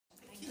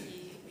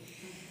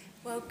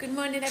Well, good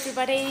morning,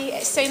 everybody.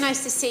 It's so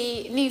nice to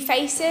see new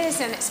faces,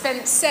 and it's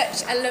been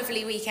such a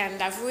lovely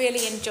weekend. I've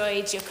really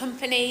enjoyed your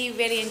company,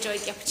 really enjoyed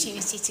the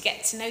opportunity to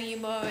get to know you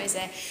more as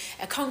a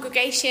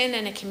congregation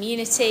and a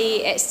community.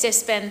 It's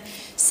just been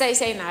so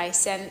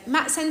nice. And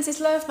Matt sends his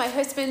love, my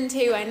husband,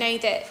 who I know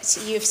that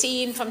you've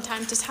seen from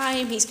time to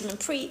time. He's come and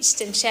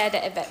preached and shared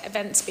at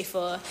events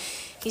before.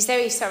 He's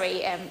very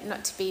sorry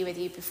not to be with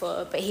you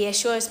before, but he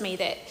assures me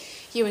that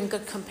you're in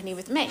good company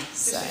with me.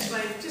 So.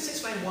 Just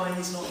explain why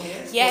he's not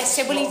here. Yeah,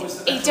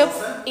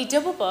 he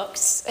double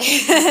booked.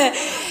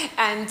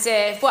 And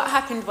what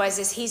happened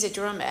was he's a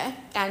drummer,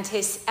 and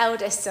his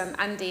eldest son,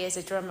 Andy, is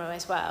a drummer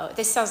as well.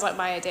 This sounds like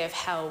my idea of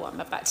hell, what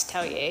I'm about to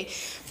tell you.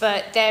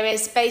 But there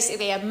is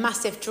basically a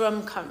massive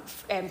drum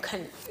conference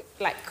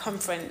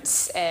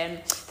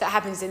that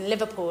happens in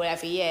Liverpool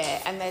every year,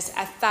 and there's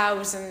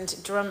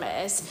 1,000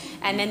 drummers,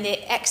 and in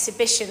the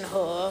exhibition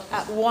hall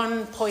at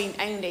one point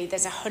only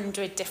there's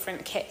 100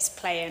 different kits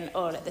playing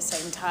all at the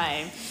same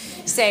time.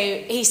 So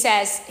he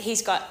says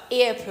he's got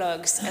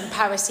earplugs and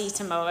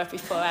paracetamol every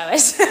 4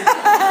 hours.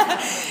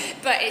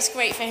 But it's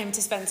great for him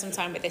to spend some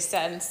time with his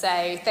son,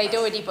 so they'd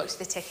already booked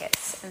the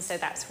tickets, and so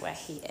that's where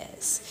he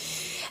is.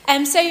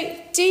 So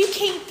do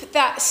keep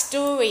that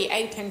story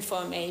open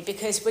for me,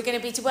 because we're going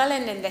to be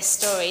dwelling in this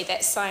story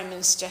that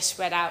Simon's just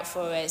read out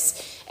for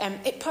us.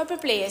 It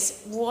probably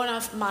is one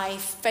of my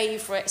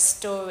favourite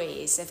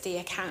stories of the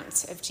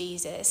account of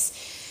Jesus.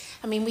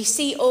 I mean, we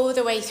see all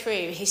the way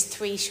through his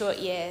 3 short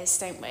years,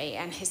 don't we,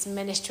 and his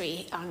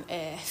ministry on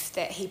earth,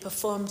 that he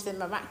performed the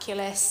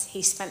miraculous.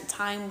 He spent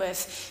time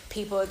with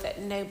people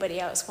that nobody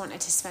else wanted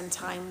to spend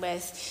time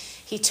with.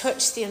 He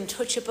touched the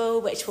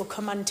untouchable, which we'll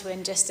come on to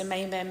in just a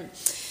moment.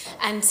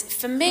 And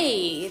for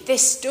me,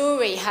 this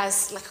story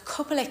has like a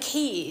couple of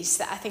keys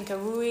that I think are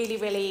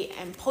really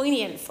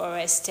poignant for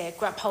us to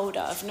grab hold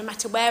of, no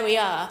matter where we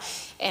are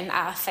in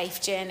our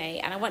faith journey.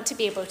 And I want to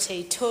be able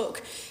to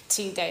talk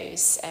to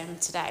those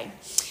today.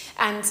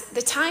 And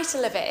the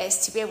title of it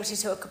is to be able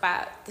to talk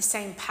about the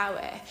same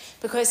power,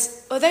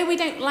 because although we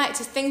don't like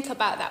to think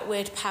about that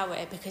word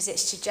power because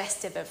it's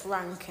suggestive of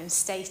rank and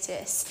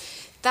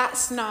status,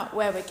 that's not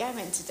where we're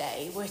going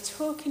today. We're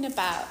talking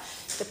about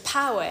the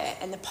power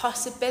and the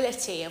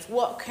possibility of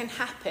what can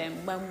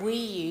happen when we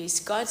use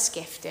God's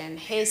gift in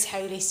His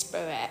Holy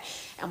Spirit,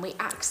 and we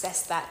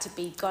access that to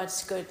be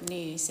God's good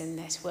news in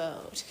this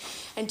world.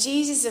 And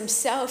Jesus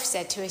himself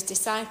said to his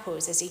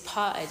disciples as he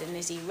parted and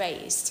as he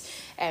raised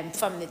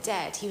from the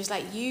dead, he was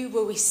like, "You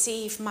will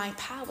receive my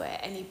power,"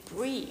 and he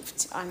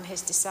breathed on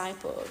his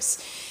disciples.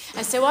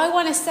 And so I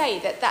want to say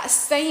that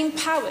same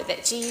power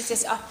that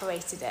Jesus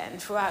operated in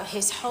throughout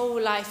his whole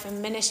life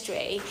and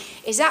ministry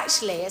is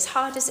actually, as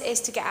hard as it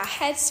is to get our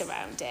heads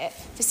around it,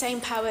 the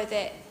same power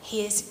that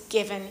he has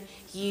given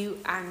you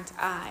and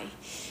I.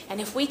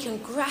 And if we can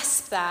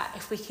grasp that,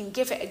 if we can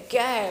give it a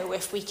go,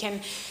 if we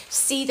can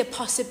see the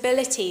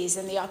possibilities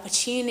and the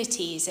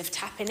opportunities of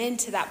tapping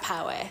into that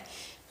power,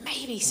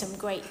 maybe some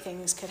great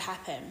things could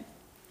happen.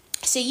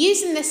 So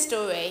using this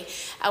story,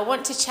 I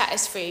want to chat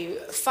us through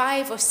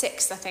 5 or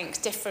 6, I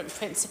think, different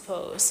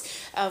principles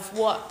of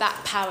what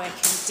that power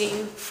can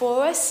do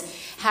for us,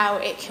 how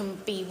it can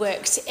be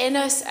worked in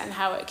us, and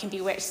how it can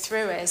be worked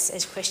through us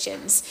as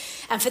Christians.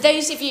 And for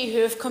those of you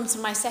who have come to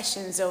my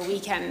sessions all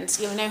weekend,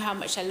 you'll know how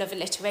much I love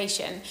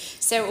alliteration.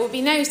 So it will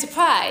be no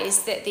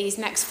surprise that these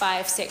next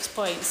 5, 6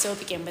 points all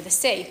begin with a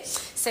C.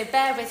 So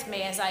bear with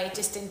me as I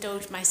just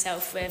indulge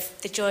myself with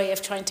the joy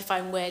of trying to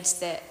find words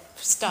that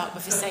start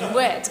with the same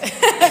word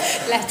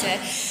letter.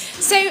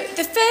 So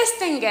the first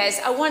thing is,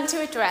 I want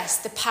to address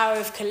the power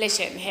of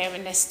collision here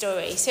in this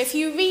story. So if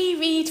you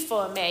reread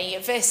for me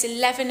verse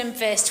 11 and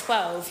verse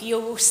 12,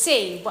 you will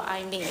see what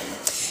I mean.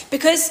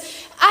 Because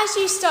as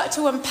you start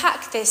to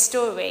unpack this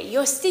story,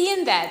 you're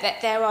seeing there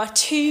that there are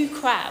 2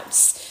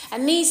 crowds.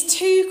 And these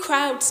 2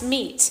 crowds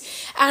meet.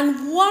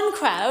 And one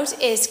crowd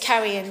is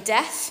carrying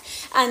death,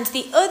 and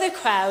the other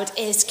crowd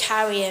is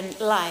carrying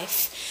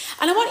life.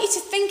 And I want you to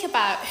think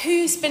about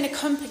who's been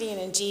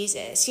accompanying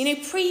Jesus. You know,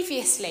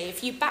 previously,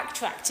 if you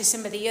backtrack to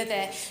some of the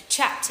other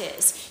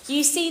chapters,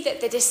 you see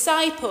that the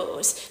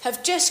disciples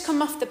have just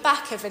come off the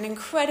back of an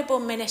incredible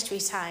ministry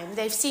time.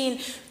 They've seen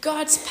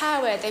God's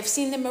power. They've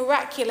seen the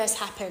miraculous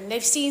happen.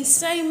 They've seen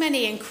so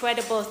many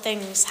incredible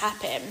things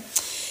happen.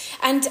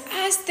 And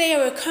as they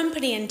are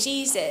accompanying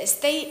Jesus,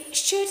 they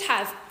should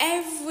have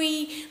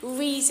every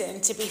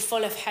reason to be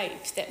full of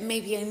hope that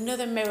maybe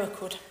another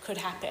miracle could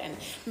happen,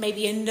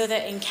 maybe another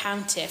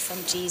encounter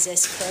from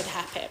Jesus could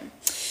happen.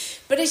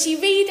 But as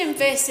you read in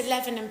verse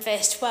 11 and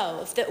verse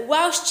 12, that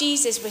whilst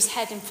Jesus was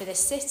heading for the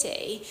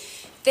city,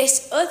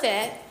 this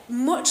other,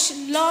 much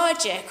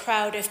larger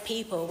crowd of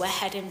people were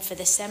heading for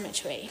the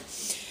cemetery.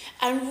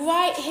 And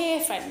right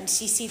here,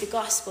 friends, you see the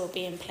gospel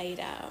being played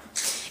out.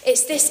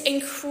 It's this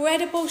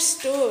incredible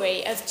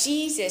story of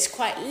Jesus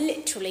quite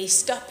literally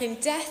stopping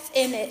death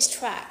in its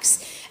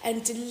tracks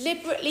and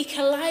deliberately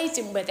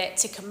colliding with it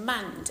to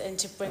command and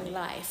to bring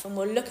life. And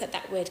we'll look at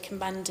that word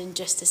command in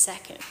just a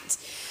second.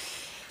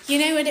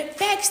 And it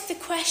begs the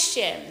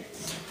question,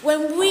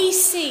 when we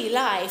see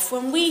life,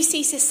 when we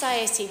see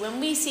society, when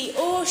we see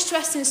all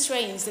stress and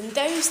strains and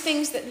those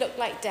things that look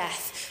like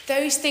death,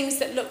 those things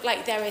that look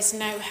like there is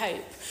no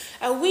hope,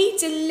 are we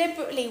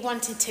deliberately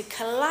wanting to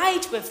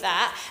collide with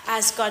that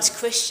as God's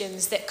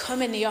Christians that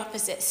come in the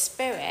opposite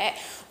spirit?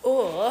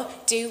 Or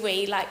do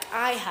we, like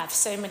I have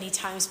so many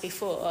times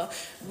before,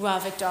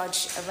 rather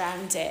dodge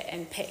around it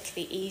and pick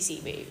the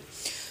easy route?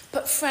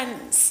 But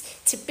friends,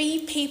 to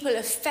be people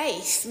of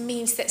faith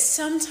means that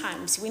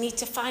sometimes we need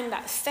to find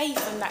that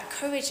faith and that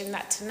courage and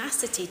that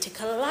tenacity to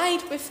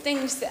collide with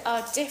things that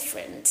are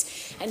different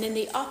and in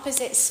the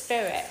opposite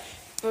spirit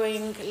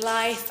bring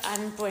life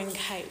and bring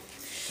hope.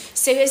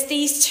 So as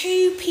these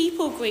two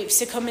people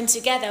groups are coming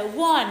together,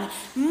 one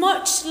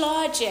much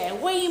larger,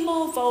 way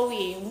more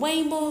volume,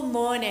 way more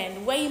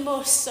mourning, way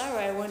more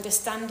sorrow,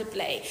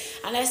 understandably,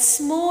 and a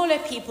smaller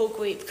people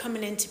group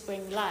coming in to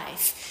bring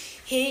life.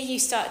 Here you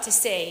start to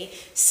see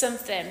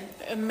something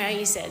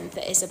amazing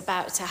that is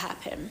about to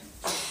happen.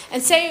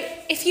 And so,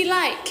 if you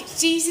like,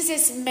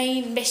 Jesus'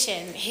 main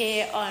mission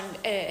here on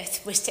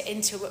earth was to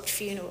interrupt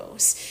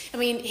funerals. I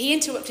mean, he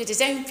interrupted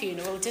his own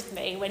funeral, didn't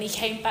he, when he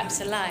came back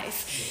to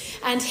life?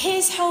 And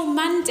his whole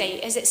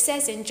mandate, as it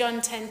says in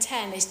John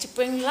 10:10, is to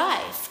bring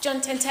life.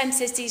 John 10:10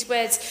 says these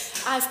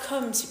words, I've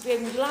come to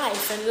bring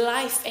life and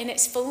life in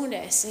its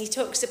fullness. And he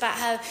talks about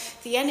how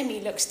the enemy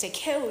looks to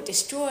kill,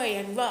 destroy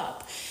and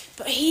rob.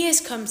 But he has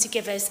come to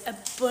give us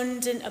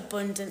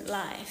abundant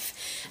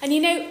life. And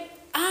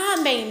our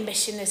main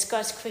mission as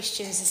God's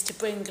Christians is to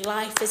bring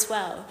life as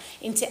well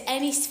into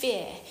any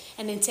sphere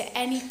and into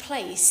any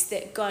place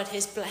that God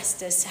has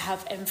blessed us to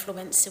have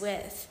influence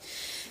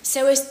with.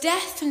 So as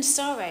death and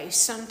sorrow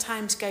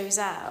sometimes goes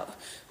out,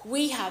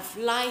 we have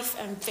life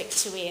and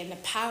victory and the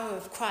power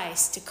of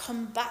Christ to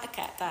come back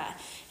at that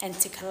and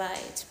to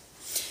collide.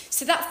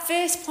 So that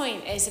first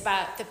point is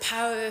about the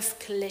power of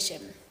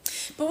collision.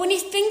 But when you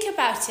think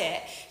about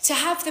it, to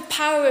have the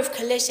power of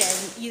collision,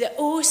 there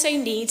also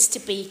needs to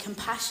be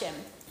compassion.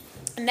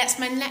 And that's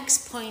my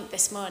next point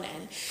this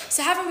morning.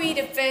 So have a read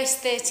of verse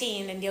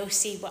 13 and you'll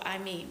see what I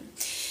mean.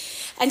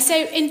 And so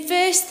in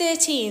verse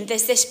 13,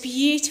 there's this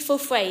beautiful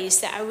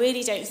phrase that I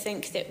really don't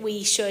think that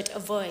we should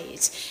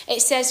avoid.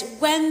 It says,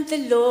 when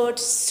the Lord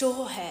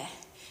saw her.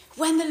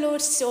 When the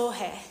Lord saw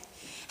her.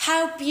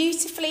 How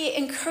beautifully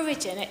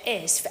encouraging it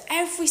is for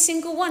every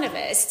single one of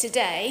us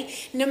today,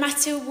 no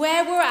matter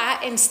where we're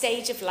at in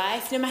stage of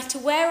life, no matter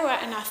where we're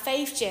at in our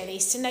faith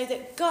journeys, to know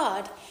that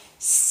God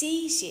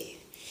sees you.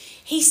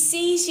 He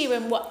sees you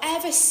in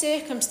whatever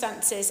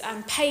circumstances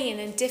and pain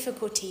and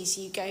difficulties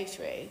you go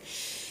through.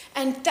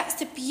 And that's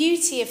the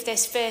beauty of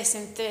this verse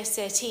in verse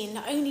 13.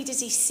 Not only does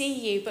he see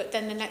you, but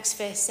then the next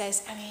verse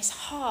says, and his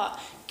heart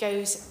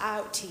goes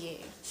out to you.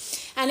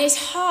 And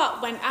his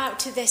heart went out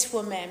to this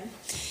woman.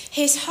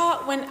 His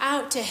heart went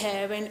out to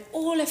her in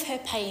all of her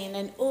pain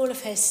and all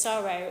of her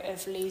sorrow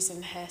of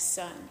losing her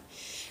son.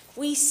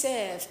 We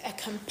serve a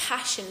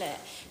compassionate,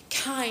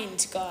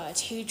 kind God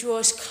who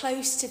draws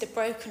close to the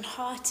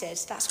brokenhearted.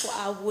 That's what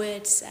our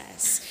word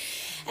says.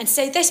 And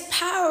so this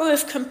power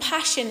of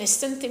compassion is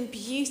something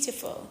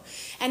beautiful.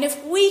 And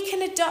if we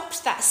can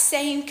adopt that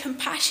same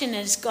compassion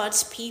as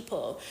God's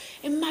people,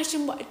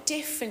 imagine what a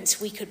difference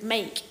we could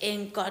make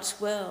in God's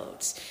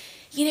world.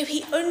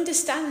 He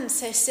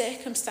understands her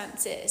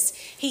circumstances.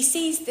 He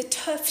sees the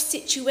tough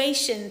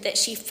situation that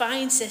she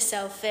finds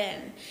herself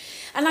in.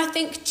 And I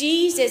think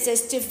Jesus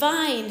as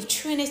divine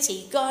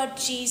Trinity, God,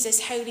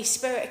 Jesus, Holy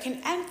Spirit,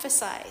 can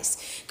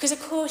emphasize. Because,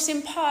 of course,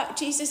 in part,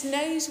 Jesus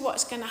knows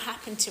what's going to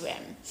happen to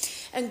him.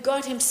 And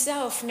God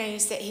himself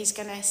knows that he's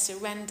going to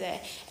surrender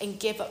and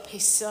give up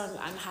his son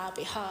on our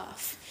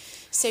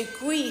behalf. So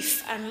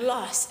grief and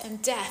loss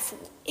and death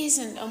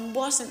isn't and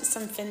wasn't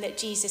something that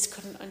Jesus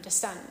couldn't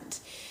understand.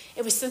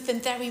 It was something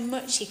very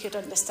much he could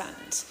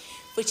understand,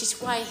 which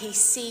is why he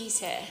sees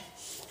her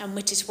and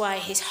which is why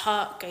his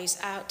heart goes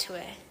out to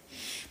her.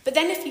 But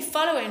then if you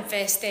follow in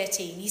verse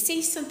 13, you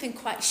see something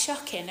quite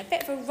shocking, a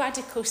bit of a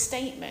radical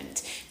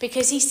statement,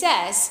 because he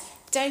says,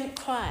 don't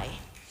cry.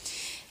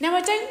 Now,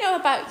 I don't know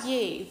about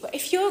you, but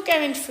if you're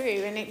going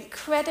through an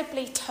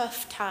incredibly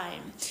tough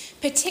time,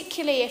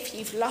 particularly if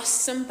you've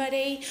lost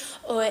somebody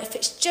or if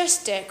it's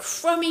just a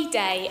crummy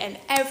day and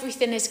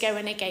everything is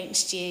going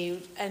against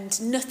you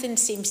and nothing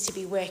seems to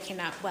be working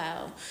out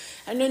well,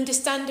 and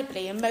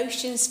understandably,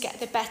 emotions get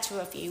the better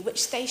of you,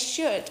 which they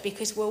should,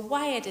 because we're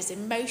wired as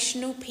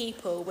emotional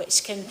people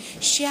which can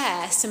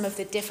share some of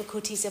the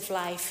difficulties of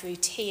life through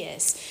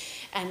tears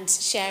and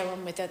share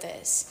them with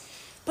others.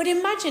 But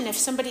imagine if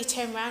somebody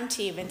turned around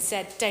to you and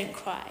said, don't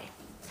cry.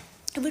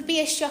 It would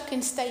be a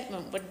shocking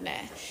statement, wouldn't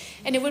it?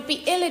 And it would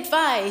be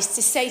ill-advised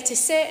to say to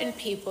certain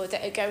people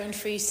that are going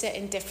through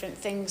certain different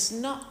things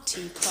not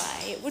to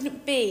cry. It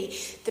wouldn't be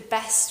the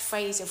best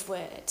phrase of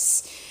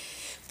words.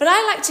 But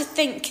I like to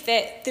think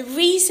that the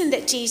reason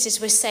that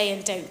Jesus was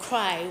saying don't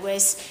cry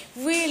was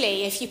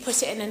really, if you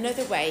put it in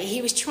another way,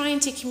 he was trying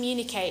to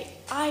communicate,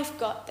 I've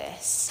got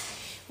this.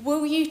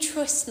 Will you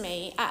trust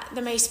me at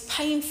the most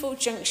painful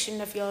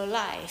junction of your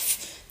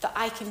life that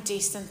I can do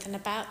something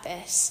about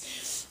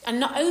this? And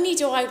not only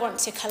do I want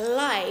to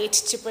collide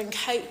to bring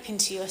hope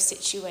into your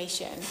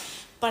situation,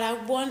 but I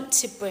want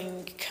to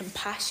bring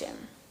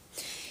compassion.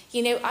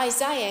 You know,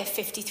 Isaiah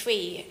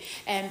 53,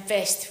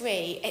 verse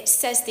 3, it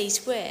says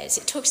these words.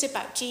 It talks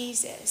about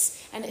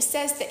Jesus, and it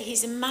says that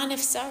he's a man of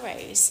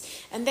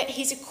sorrows and that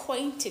he's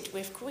acquainted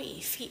with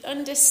grief. He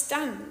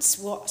understands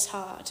what's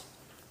hard.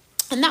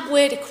 And that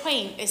word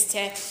acquaint is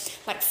to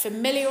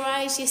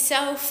familiarise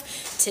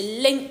yourself, to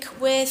link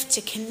with,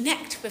 to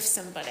connect with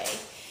somebody.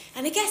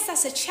 And I guess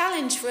that's a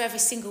challenge for every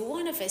single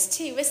one of us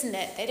too, isn't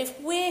it? That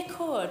if we're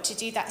called to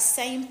do that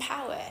same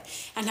power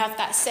and have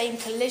that same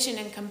collision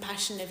and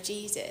compassion of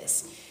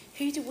Jesus,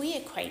 who do we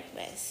acquaint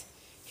with?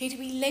 Who do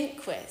we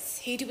link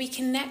with? Who do we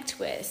connect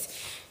with?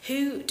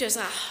 Who does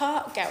our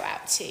heart go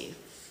out to?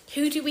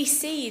 Who do we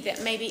see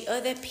that maybe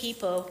other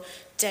people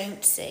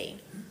don't see?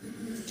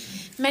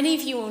 Many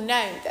of you will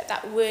know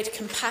that word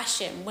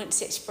compassion,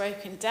 once it's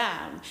broken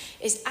down,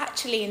 is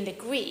actually in the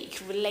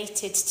Greek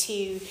related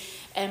to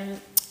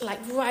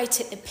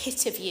right at the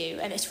pit of you,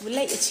 and it's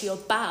related to your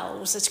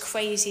bowels, as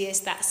crazy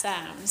as that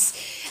sounds.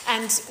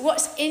 And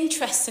what's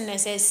interesting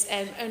is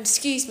and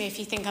excuse me if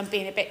you think I'm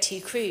being a bit too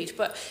crude,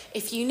 but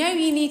if you know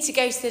you need to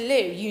go to the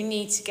loo, you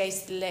need to go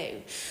to the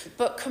loo.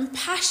 But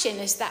compassion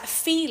is that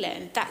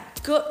feeling,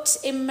 that gut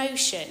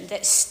emotion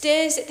that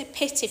stirs at the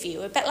pit of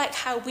you, a bit like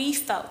how we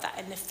felt that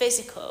in the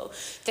physical,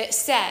 that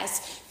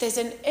says there's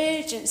an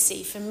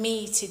urgency for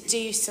me to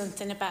do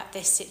something about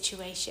this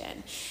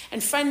situation.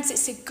 And friends,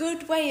 it's a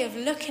good way of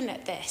looking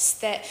at this,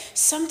 that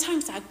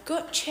sometimes our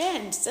gut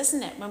churns,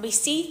 doesn't it, when we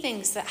see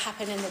things that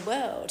happen in the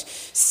world.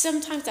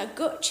 Sometimes our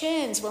gut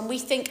churns when we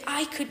think,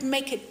 I could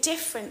make a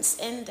difference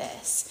in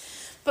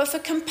this. But for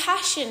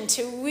compassion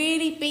to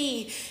really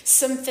be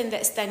something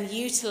that's then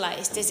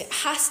utilised, is it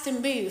has to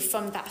move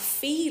from that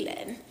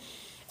feeling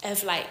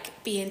of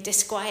being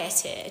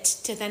disquieted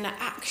to then an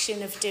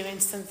action of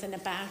doing something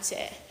about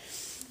it.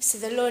 So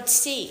the Lord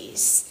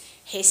sees,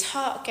 his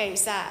heart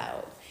goes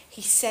out.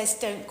 He says,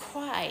 don't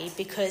cry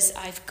because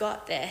I've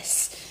got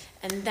this.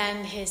 And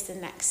then here's the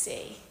next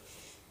C.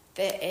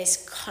 There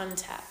is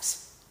contact.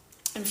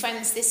 And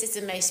friends, this is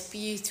the most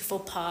beautiful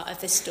part of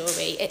the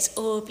story. It's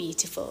all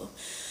beautiful.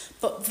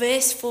 But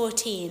verse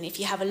 14, if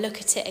you have a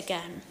look at it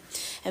again,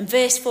 and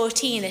verse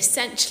 14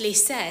 essentially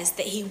says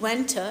that he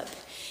went up,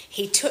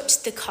 he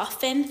touched the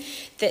coffin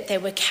that they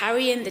were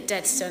carrying the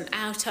dead son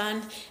out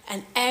on,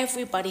 and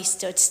everybody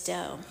stood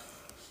still.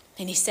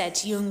 And he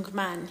said, young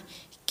man,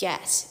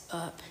 get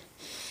up.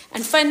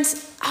 And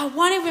friends, I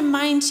want to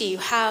remind you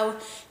how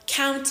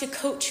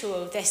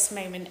countercultural this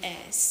moment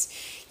is.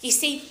 You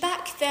see,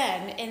 back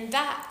then, in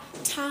that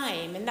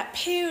time, in that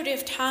period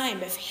of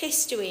time of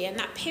history, and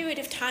that period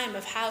of time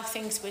of how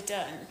things were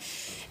done,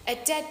 a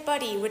dead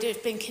body would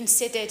have been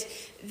considered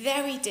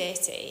very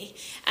dirty,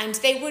 and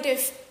they would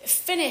have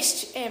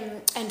finished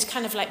and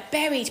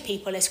buried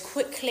people as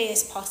quickly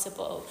as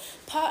possible,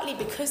 partly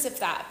because of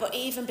that, but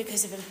even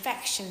because of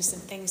infections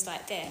and things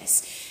like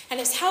this. And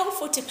it's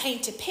helpful to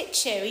paint a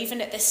picture,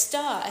 even at the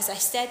start, as I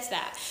said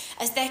that,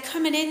 as they're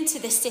coming into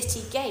the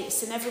city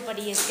gates and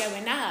everybody is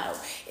going out.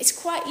 It's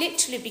quite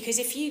literally, because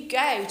if you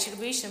go to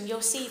Jerusalem,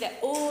 you'll see that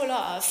all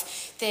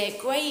of the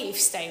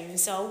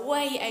gravestones are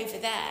way over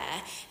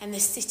there and the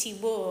city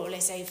wall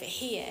is over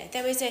here.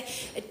 There is a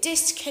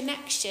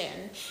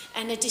disconnection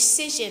and a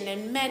decision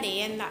in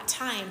many in that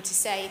time to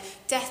say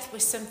death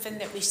was something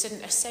that we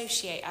shouldn't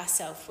associate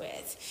ourselves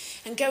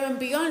with. And going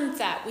beyond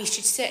that, we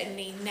should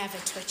certainly never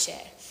touch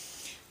it.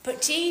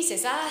 But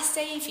Jesus, our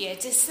Saviour,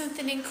 does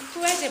something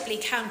incredibly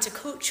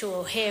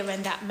countercultural here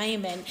in that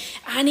moment.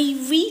 And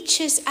he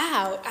reaches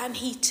out and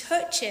he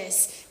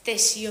touches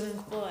this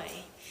young boy.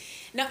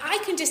 Now, I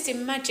can just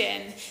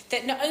imagine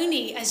that not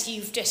only, as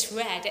you've just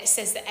read, it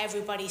says that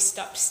everybody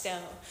stopped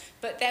still,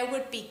 but there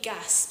would be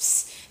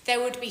gasps,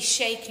 there would be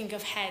shaking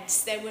of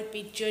heads, there would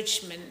be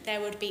judgment, there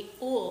would be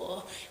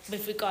awe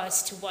with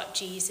regards to what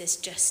Jesus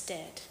just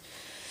did.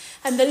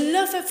 And the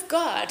love of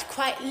God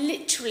quite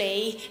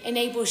literally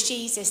enables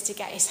Jesus to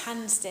get his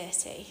hands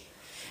dirty.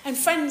 And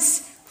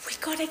friends,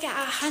 we've got to get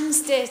our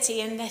hands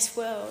dirty in this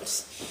world.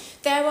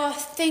 There are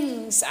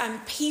things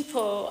and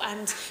people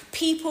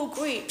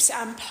groups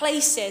and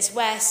places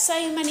where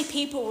so many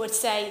people would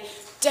say,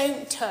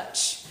 don't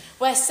touch.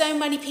 Where so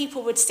many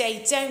people would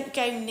say, don't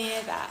go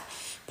near that.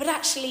 But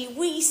actually,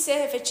 we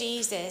serve a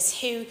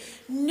Jesus who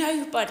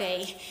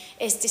nobody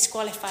is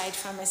disqualified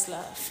from his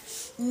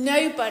love.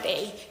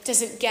 Nobody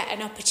doesn't get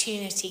an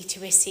opportunity to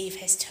receive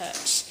his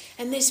touch.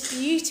 And this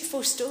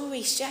beautiful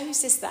story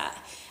shows us that.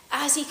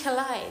 As he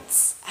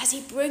collides, as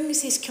he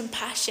brings his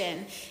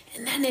compassion,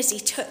 and then as he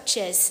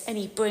touches and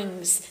he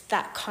brings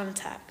that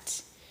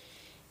contact.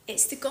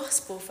 It's the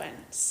gospel,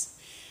 friends.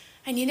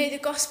 And you know, the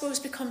gospel has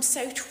become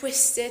so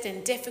twisted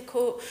and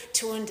difficult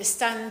to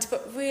understand,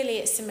 but really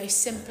it's the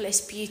most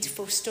simplest,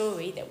 beautiful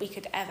story that we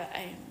could ever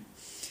own.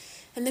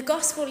 And the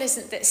gospel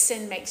isn't that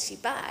sin makes you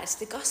bad.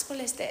 The gospel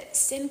is that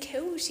sin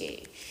kills you.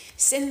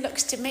 Sin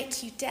looks to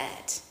make you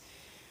dead.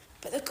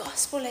 But the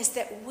gospel is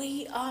that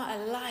we are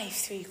alive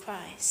through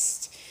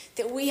Christ,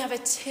 that we have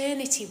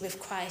eternity with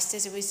Christ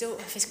as a result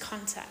of his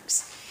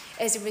contacts,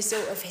 as a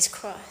result of his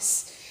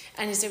cross,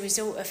 and as a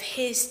result of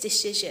his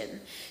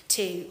decision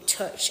to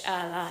touch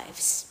our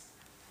lives.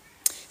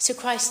 So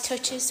Christ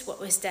touches what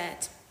was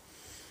dead,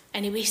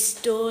 and he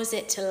restores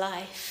it to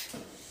life.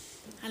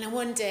 And I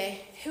wonder,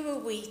 who are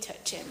we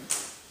touching?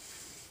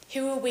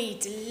 Who are we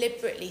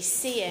deliberately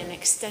seeing,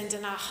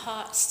 extending our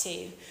hearts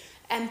to,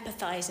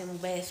 empathising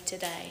with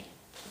today?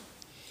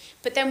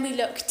 But then we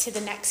look to the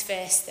next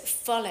verse that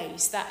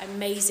follows that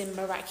amazing,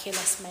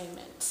 miraculous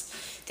moment.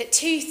 That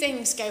two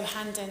things go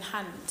hand in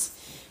hand.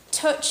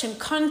 Touch and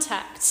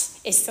contact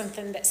is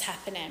something that's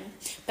happening,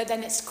 but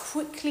then it's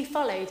quickly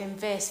followed in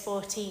verse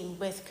 14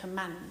 with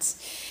command.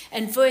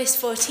 And verse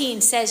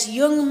 14 says,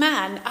 "Young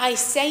man, I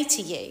say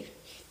to you,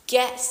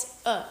 get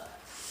up."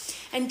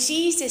 And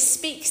Jesus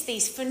speaks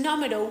these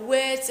phenomenal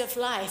words of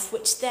life,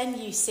 which then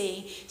you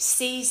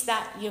sees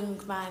that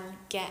young man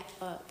get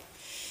up.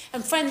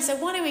 And friends, I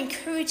want to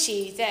encourage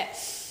you that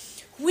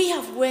we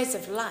have words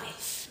of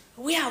life.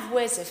 We have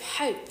words of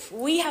hope.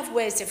 We have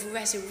words of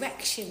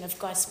resurrection of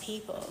God's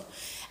people.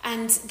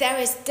 And there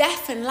is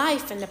death and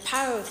life in the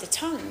power of the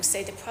tongue,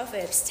 so the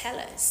Proverbs tell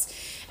us.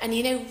 And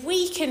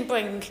we can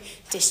bring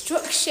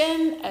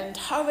destruction and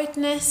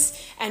horridness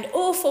and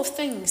awful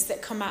things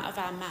that come out of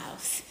our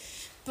mouth.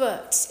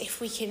 But if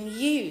we can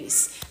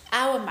use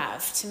our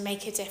mouth to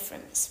make a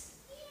difference,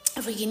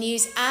 if we can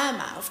use our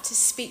mouth to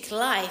speak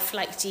life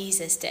like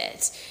Jesus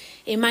did,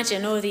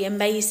 imagine all the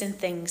amazing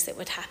things that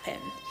would happen.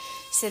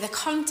 So the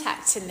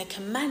contact and the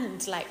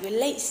command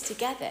relates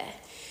together.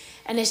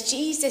 And as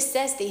Jesus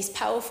says these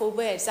powerful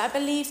words, I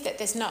believe that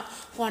there's not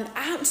 1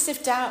 ounce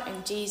of doubt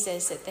in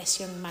Jesus that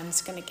this young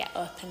man's going to get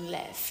up and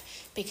live,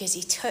 because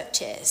he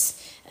touches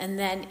and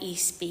then he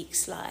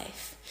speaks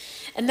life.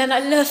 And then I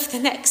love the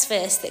next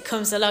verse that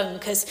comes along,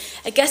 because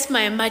I guess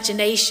my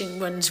imagination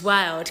runs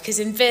wild, because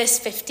in verse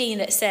 15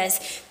 it says,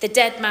 "The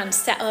dead man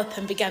sat up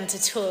and began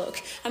to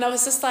talk." And I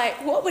was just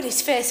like, what would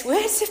his first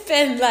words have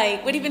been?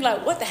 Would he have been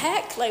like, what the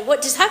heck?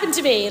 What just happened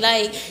to me?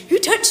 Who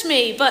touched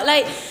me? But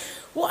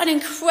what an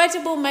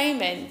incredible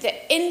moment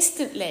that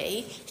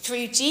instantly,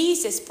 through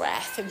Jesus'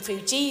 breath and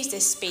through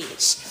Jesus'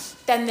 speech,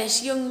 then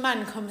this young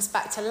man comes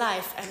back to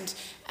life and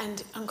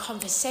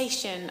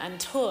conversation and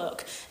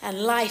talk,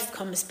 and life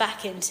comes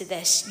back into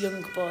this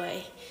young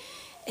boy.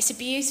 It's a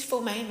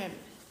beautiful moment,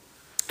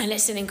 and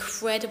it's an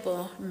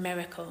incredible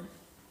miracle.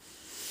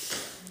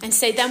 And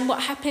so then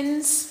what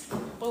happens?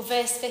 Well,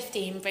 verse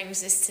 15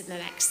 brings us to the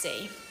next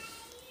C.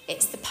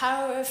 It's the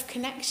power of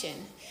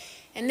connection.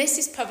 And this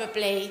is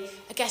probably,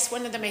 I guess,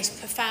 one of the most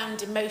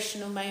profound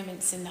emotional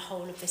moments in the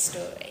whole of the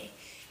story.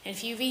 And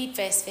if you read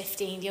verse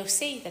 15, you'll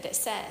see that it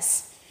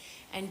says,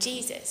 "And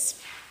Jesus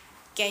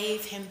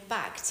gave him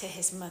back to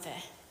his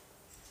mother."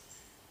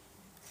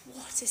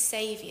 What a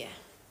saviour.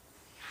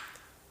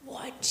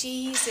 What a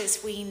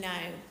Jesus we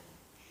know.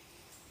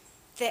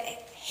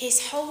 That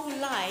his whole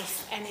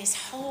life and his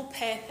whole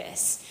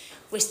purpose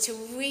was to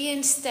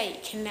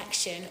reinstate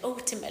connection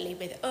ultimately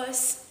with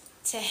us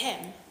to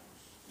him,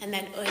 and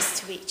then us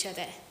to each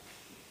other.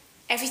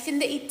 Everything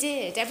that he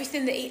did,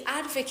 everything that he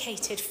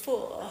advocated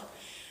for,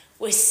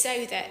 was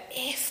so that,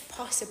 if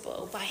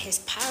possible, by his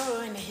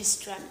power and his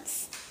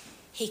strength,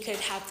 he could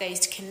have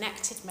those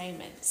connected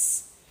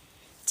moments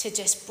to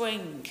just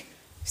bring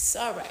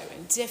sorrow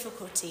and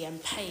difficulty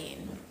and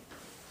pain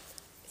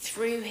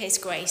through his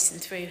grace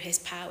and through his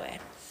power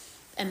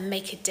and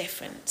make a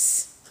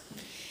difference.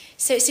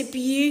 So it's a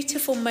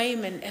beautiful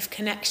moment of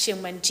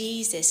connection when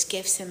Jesus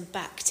gives him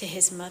back to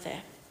his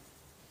mother.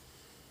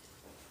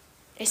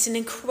 It's an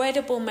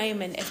incredible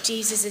moment of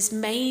Jesus'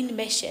 main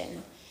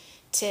mission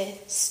to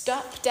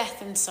stop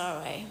death and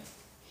sorrow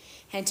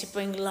and to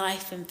bring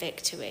life and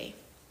victory.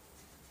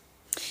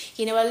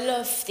 I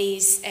love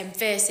these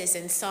verses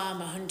in Psalm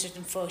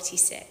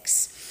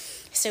 146.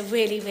 So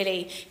really,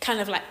 really kind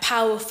of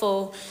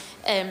powerful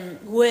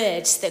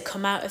words that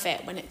come out of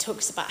it when it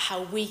talks about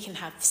how we can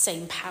have the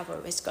same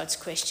power as God's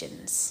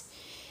Christians.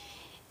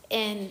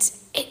 And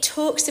it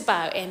talks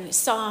about, in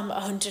Psalm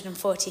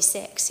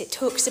 146, it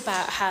talks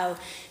about how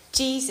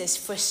Jesus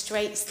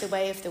frustrates the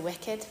way of the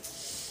wicked.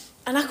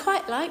 And I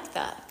quite like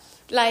that.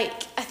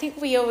 I think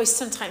we always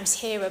sometimes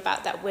hear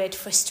about that word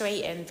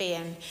frustrating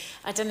being,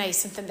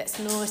 something that's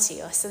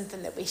naughty or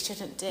something that we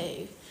shouldn't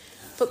do.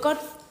 But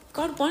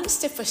God wants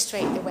to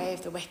frustrate the way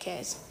of the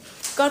wicked.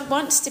 God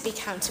wants to be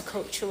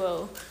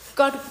countercultural.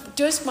 God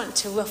does want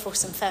to ruffle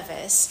some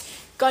feathers.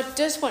 God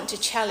does want to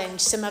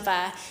challenge some of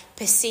our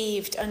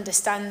perceived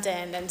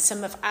understanding and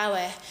some of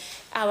our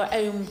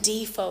own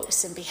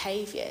defaults and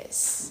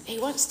behaviours. He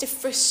wants to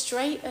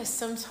frustrate us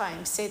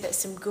sometimes so that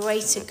some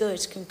greater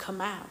good can come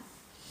out.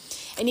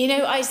 And you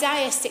know,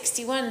 Isaiah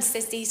 61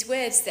 says these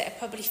words that are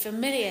probably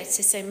familiar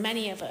to so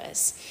many of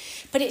us.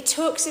 But it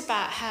talks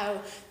about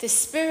how the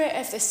Spirit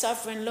of the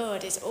Sovereign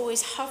Lord is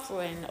always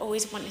hovering,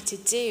 always wanting to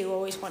do,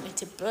 always wanting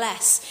to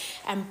bless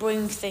and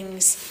bring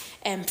things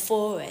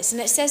for us. And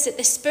it says that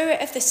the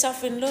Spirit of the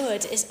Sovereign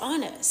Lord is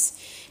on us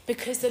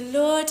because the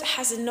Lord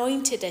has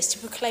anointed us to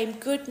proclaim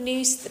good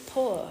news to the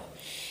poor.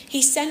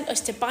 He sent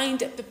us to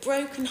bind up the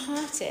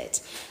brokenhearted,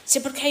 to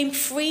proclaim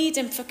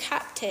freedom for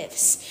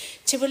captives,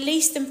 to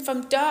release them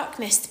from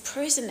darkness to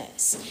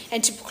prisoners,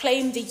 and to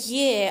proclaim the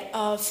year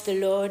of the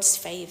Lord's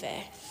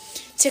favour,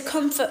 to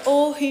comfort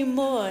all who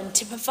mourn,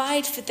 to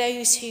provide for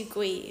those who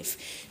grieve,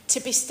 to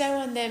bestow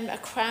on them a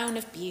crown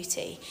of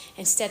beauty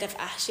instead of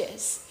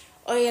ashes,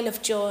 oil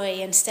of joy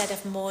instead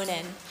of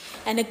mourning,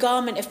 and a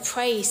garment of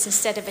praise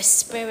instead of a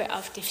spirit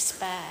of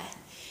despair.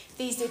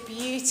 These are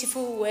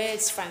beautiful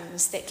words,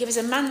 friends, that give us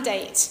a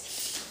mandate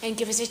and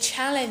give us a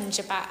challenge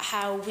about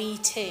how we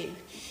too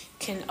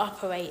can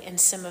operate in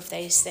some of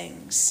those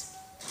things.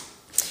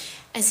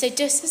 And so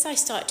just as I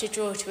start to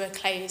draw to a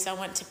close, I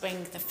want to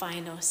bring the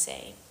final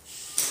C.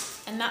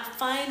 And that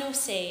final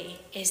C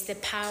is the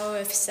power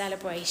of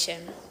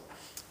celebration.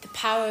 The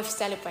power of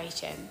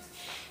celebration.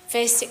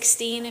 Verse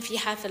 16, if you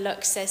have a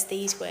look, says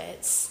these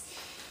words.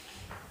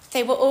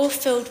 They were all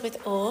filled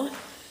with awe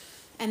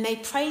and they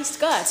praised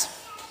God.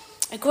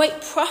 A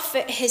great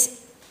prophet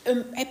has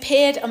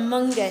appeared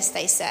among us,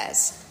 they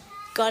says.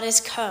 God has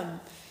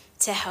come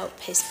to help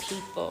his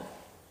people.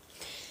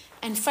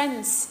 And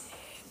friends,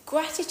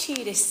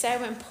 gratitude is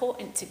so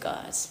important to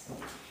God.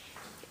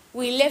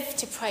 We live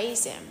to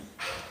praise him.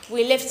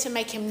 We live to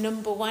make him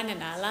number one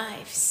in our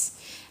lives.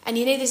 And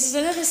you know, there's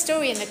another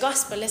story in the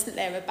gospel, isn't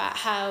there, about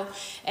how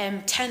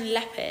 10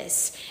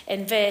 lepers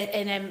in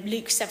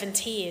Luke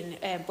 17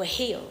 were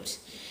healed.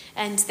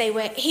 And they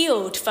were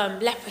healed from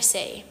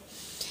leprosy.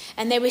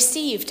 And they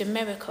received a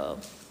miracle.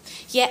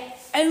 Yet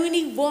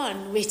only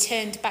one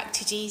returned back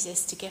to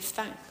Jesus to give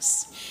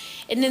thanks.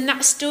 And in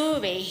that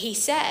story, he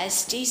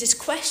says, Jesus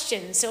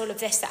questions all of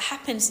this that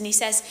happens. And he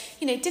says,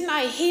 you know, didn't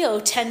I heal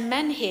 10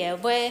 men here?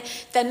 Were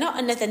there not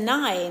another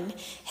 9?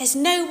 Has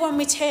no one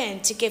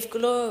returned to give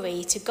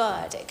glory to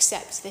God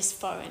except this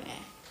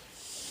foreigner?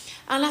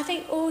 And I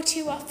think all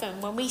too often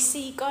when we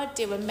see God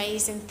do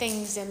amazing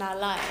things in our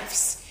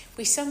lives,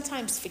 we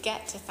sometimes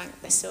forget to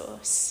thank the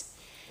source.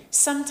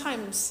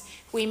 Sometimes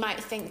we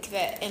might think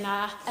that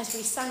as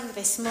we sang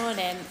this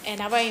morning, in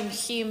our own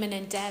human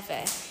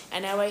endeavour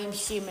and our own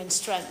human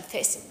strength,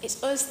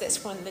 it's us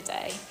that's won the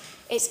day.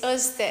 It's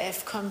us that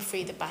have come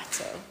through the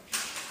battle.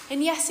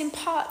 And yes, in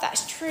part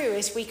that's true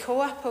as we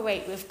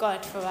cooperate with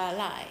God for our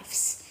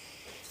lives.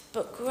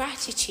 But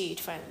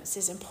gratitude, friends,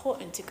 is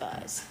important to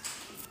God.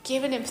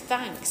 Giving him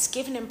thanks,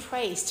 giving him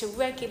praise, to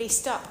regularly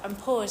stop and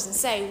pause and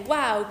say,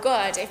 wow,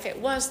 God, if it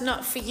was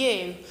not for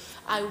you,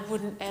 I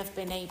wouldn't have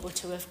been able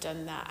to have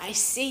done that. I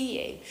see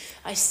you.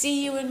 I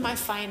see you in my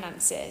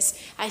finances.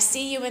 I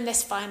see you in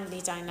this family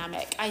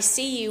dynamic. I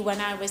see you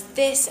when I was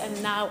this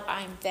and now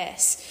I'm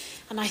this.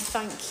 And I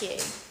thank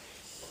you.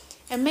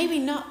 And maybe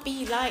not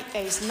be like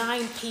those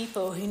 9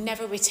 people who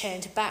never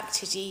returned back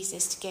to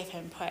Jesus to give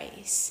him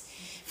praise.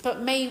 But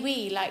may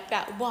we, like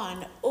that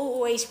one,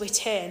 always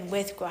return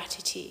with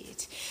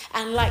gratitude.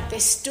 And like the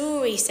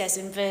story says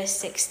in verse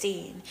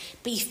 16,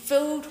 be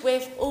filled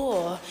with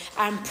awe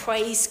and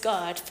praise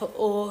God for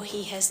all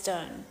he has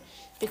done.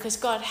 Because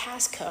God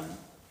has come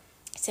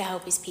to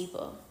help his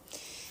people.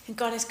 And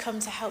God has come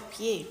to help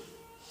you.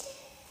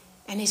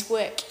 And his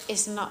work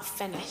is not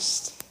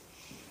finished.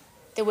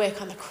 The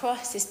work on the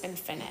cross has been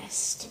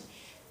finished.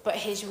 But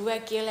his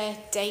regular,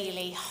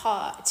 daily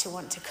heart to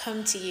want to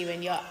come to you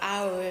in your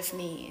hour of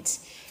need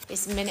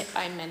is minute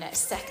by minute,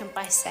 second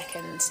by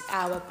second,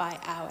 hour by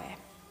hour.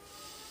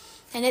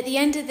 And at the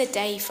end of the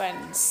day,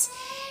 friends,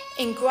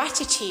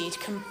 ingratitude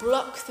can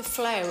block the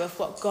flow of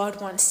what God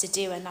wants to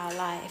do in our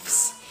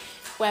lives,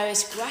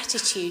 whereas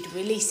gratitude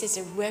releases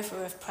a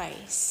river of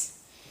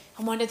praise.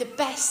 And one of the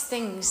best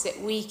things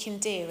that we can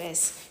do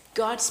as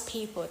God's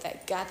people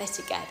that gather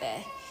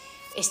together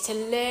is to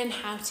learn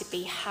how to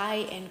be high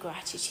in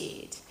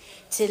gratitude,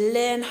 to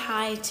learn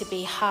how to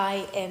be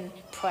high in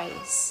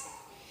praise.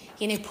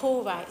 You know,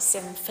 Paul writes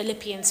in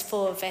Philippians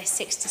 4, verse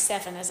 6 to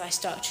 7, as I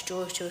start to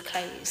draw to a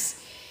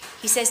close.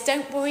 He says,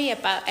 don't worry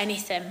about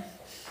anything.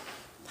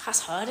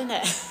 That's hard, isn't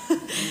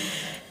it?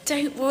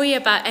 Don't worry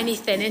about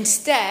anything.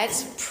 Instead,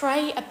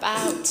 pray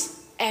about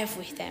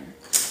everything.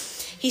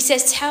 He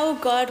says, tell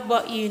God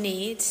what you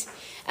need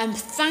and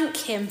thank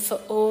him for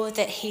all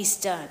that he's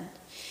done.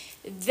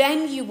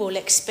 Then you will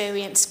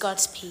experience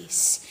God's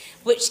peace,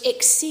 which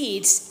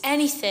exceeds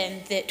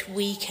anything that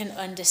we can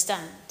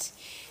understand.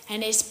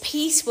 And his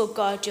peace will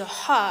guard your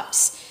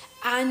hearts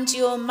and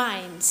your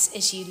minds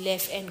as you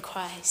live in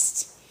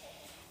Christ.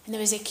 And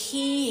there is a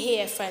key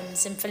here,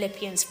 friends, in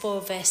Philippians 4,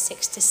 verse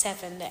 6 to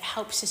 7 that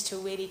helps us to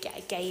really get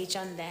a gauge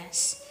on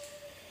this.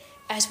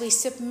 As we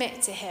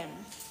submit to him,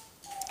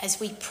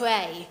 as we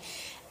pray,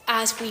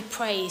 as we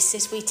praise,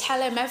 as we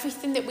tell him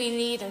everything that we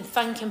need and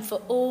thank him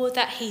for all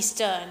that he's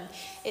done,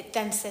 it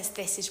then says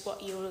this is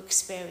what you will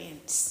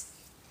experience.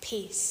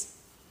 Peace.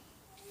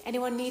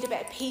 Anyone need a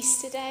bit of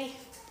peace today?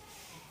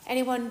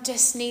 Anyone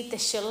just need the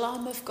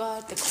shalom of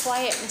God, the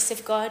quietness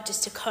of God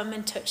just to come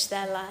and touch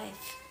their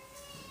life?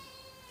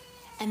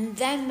 And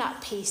then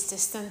that peace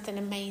does something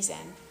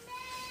amazing.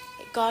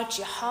 It guards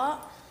your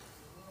heart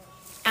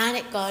and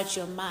it guards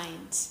your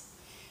mind.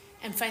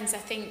 And friends, I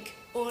think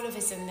all of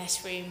us in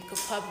this room could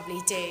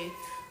probably do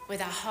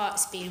with our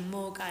hearts being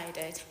more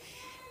guarded,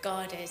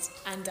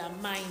 and our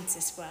minds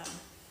as well.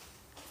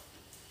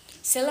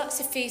 So lots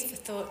of food for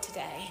thought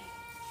today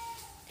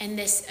in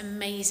this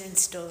amazing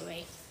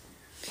story,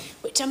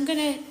 which I'm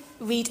going to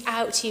read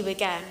out to you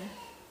again.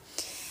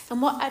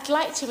 And what I'd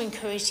like to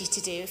encourage you to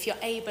do, if you're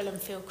able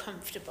and feel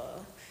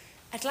comfortable,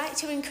 I'd like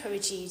to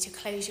encourage you to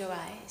close your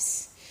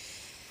eyes.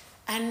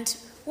 And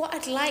what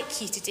I'd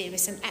like you to do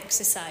as an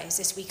exercise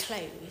as we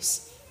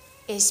close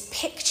is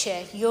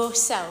picture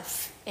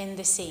yourself in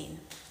the scene.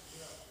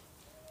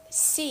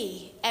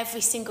 See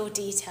every single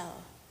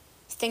detail.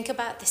 Think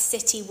about the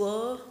city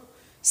wall.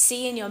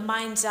 See in your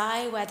mind's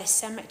eye where the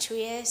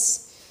cemetery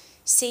is.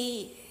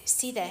 See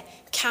the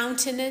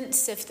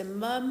countenance of the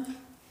mum.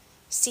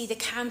 See the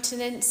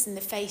countenance and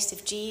the face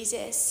of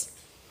Jesus.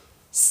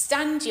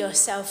 Stand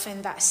yourself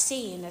in that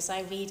scene as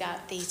I read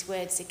out these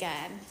words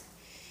again.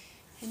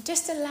 And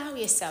just allow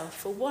yourself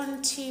for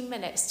 1-2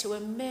 minutes to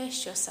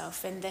immerse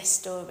yourself in this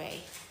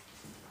story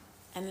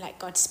and let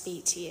God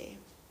speak to you.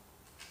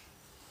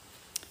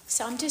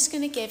 So I'm just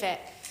going to give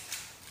it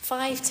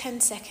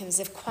 5-10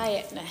 seconds of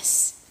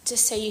quietness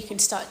just so you can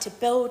start to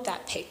build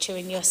that picture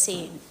in your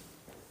scene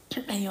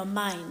and your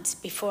mind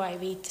before I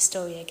read the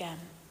story again.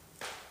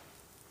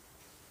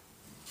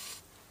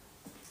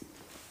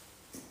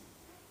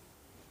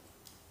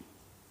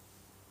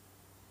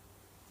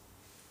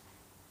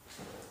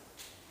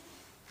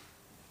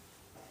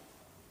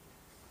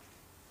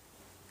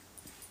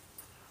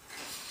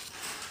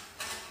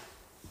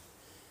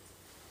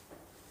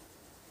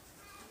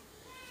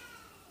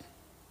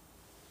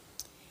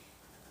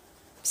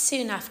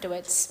 Soon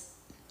afterwards,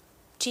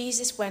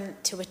 Jesus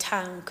went to a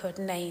town called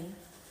Nain,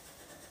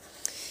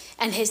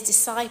 and his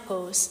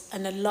disciples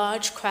and a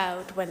large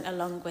crowd went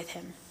along with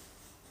him.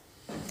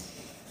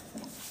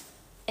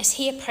 As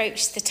he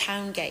approached the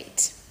town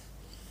gate,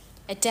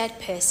 a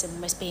dead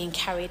person was being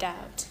carried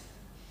out,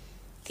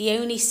 the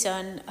only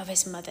son of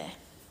his mother,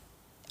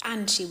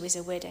 and she was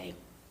a widow.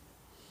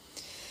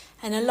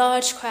 And a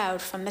large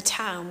crowd from the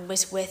town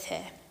was with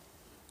her.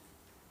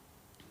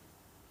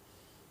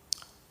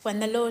 When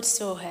the Lord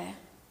saw her,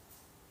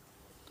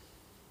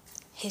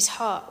 his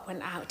heart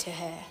went out to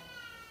her.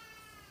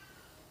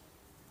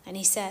 And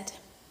he said,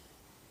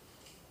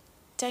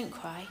 "Don't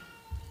cry."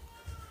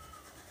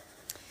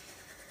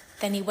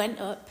 Then he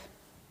went up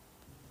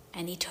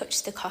and he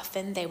touched the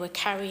coffin they were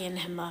carrying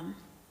her mum.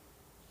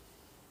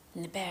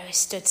 And the bearer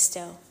stood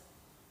still.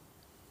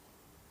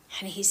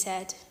 And he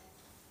said,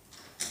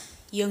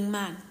 "Young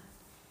man,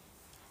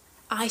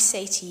 I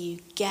say to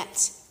you,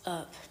 get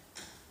up."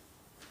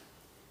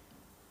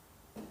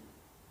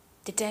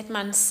 The dead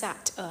man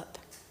sat up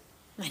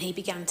and he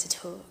began to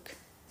talk.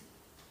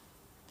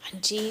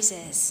 And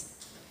Jesus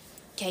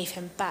gave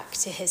him back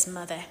to his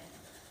mother.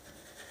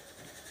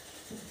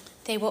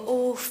 They were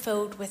all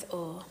filled with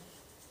awe.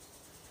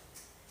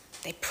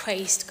 They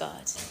praised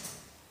God.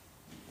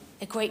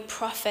 A great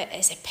prophet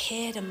has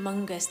appeared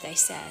among us, they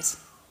said.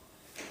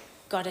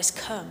 God has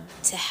come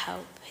to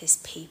help his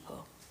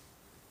people.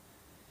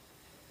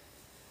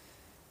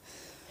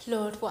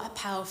 Lord, what a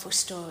powerful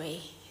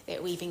story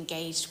that we've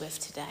engaged with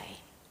today.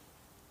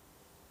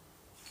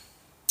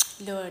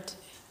 Lord,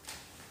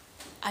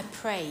 I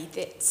pray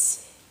that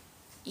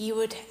you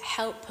would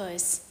help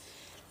us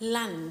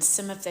land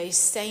some of those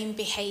same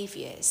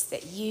behaviours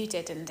that you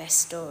did in this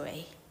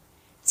story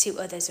to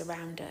others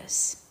around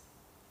us.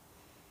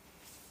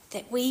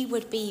 That we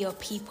would be your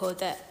people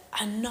that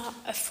are not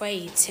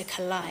afraid to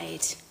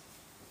collide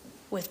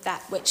with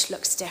that which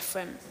looks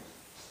different.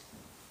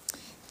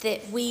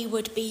 That we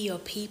would be your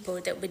people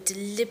that would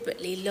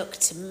deliberately look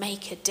to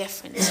make a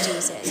difference,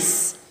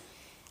 Jesus,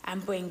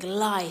 and bring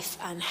life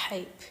and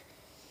hope,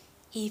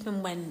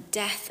 even when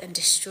death and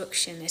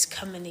destruction is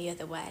coming the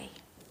other way.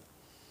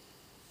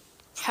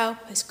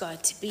 Help us,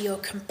 God, to be your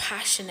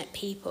compassionate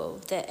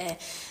people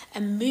that are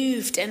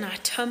moved in our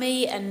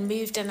tummy and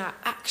moved in our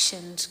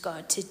actions,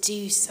 God, to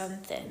do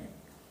something.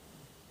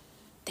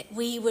 That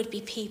we would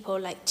be people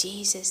like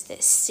Jesus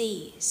that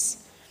sees.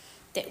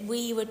 That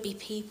we would be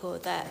people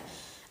that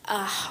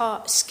our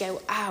hearts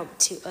go out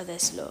to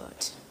others,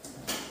 Lord.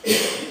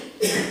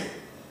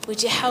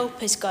 Would you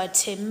help us, God,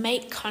 to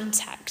make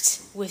contact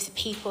with the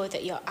people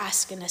that you're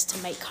asking us to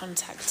make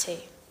contact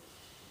to?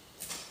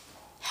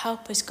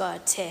 Help us,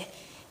 God, to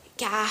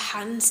get our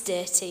hands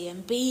dirty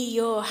and be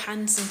your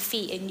hands and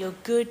feet in your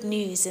good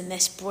news in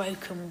this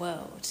broken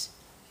world.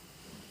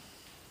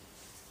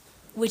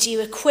 Would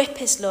you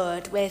equip us,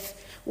 Lord, with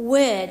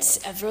words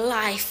of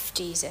life,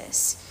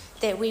 Jesus?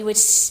 that we would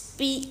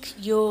speak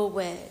your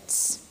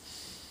words.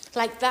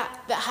 Like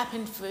that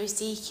happened for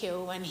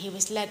Ezekiel when he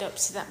was led up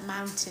to that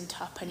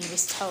mountaintop and he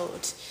was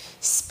told,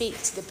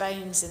 speak to the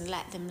bones and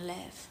let them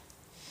live.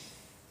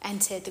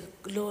 Enter the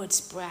Lord's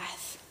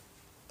breath.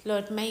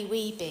 Lord, may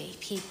we be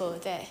people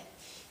that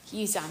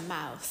use our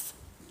mouth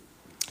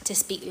to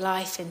speak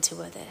life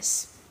into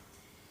others.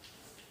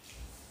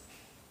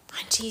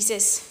 And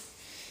Jesus,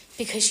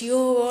 because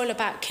you're all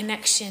about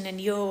connection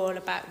and you're all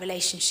about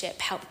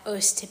relationship, help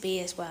us to be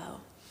as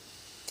well.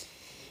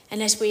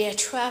 And as we are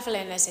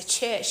travelling as a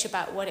church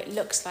about what it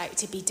looks like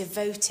to be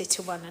devoted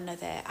to one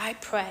another, I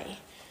pray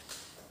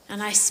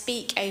and I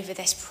speak over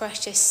this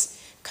precious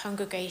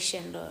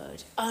congregation,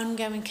 Lord,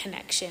 ongoing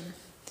connection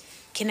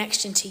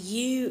to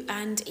you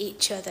and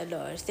each other,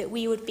 Lord, that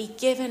we would be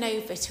given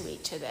over to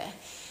each other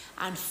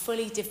and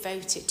fully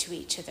devoted to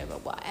each other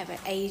at whatever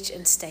age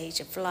and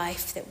stage of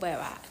life that we're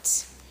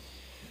at.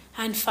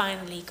 And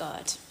finally,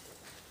 God,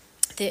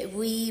 that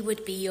we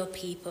would be your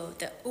people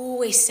that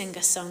always sing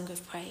a song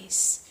of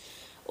praise,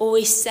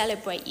 always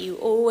celebrate you,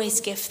 always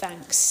give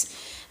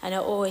thanks, and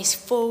are always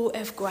full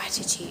of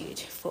gratitude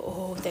for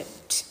all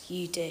that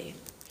you do.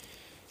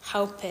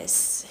 Help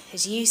us,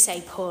 as you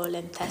say, Paul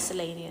in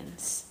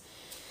Thessalonians,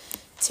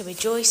 to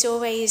rejoice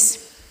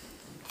always,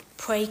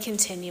 pray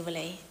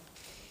continually,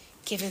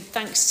 giving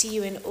thanks to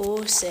you in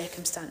all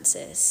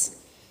circumstances,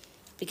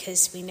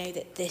 because we know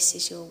that this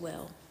is your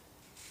will.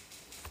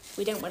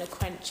 We don't want to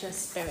quench your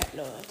spirit,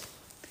 Lord.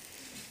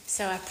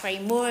 So I pray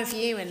more of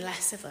you and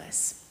less of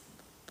us.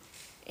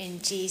 In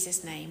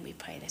Jesus' name we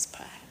pray this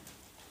prayer.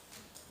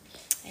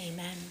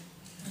 Amen.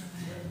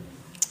 Amen.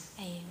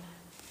 Amen.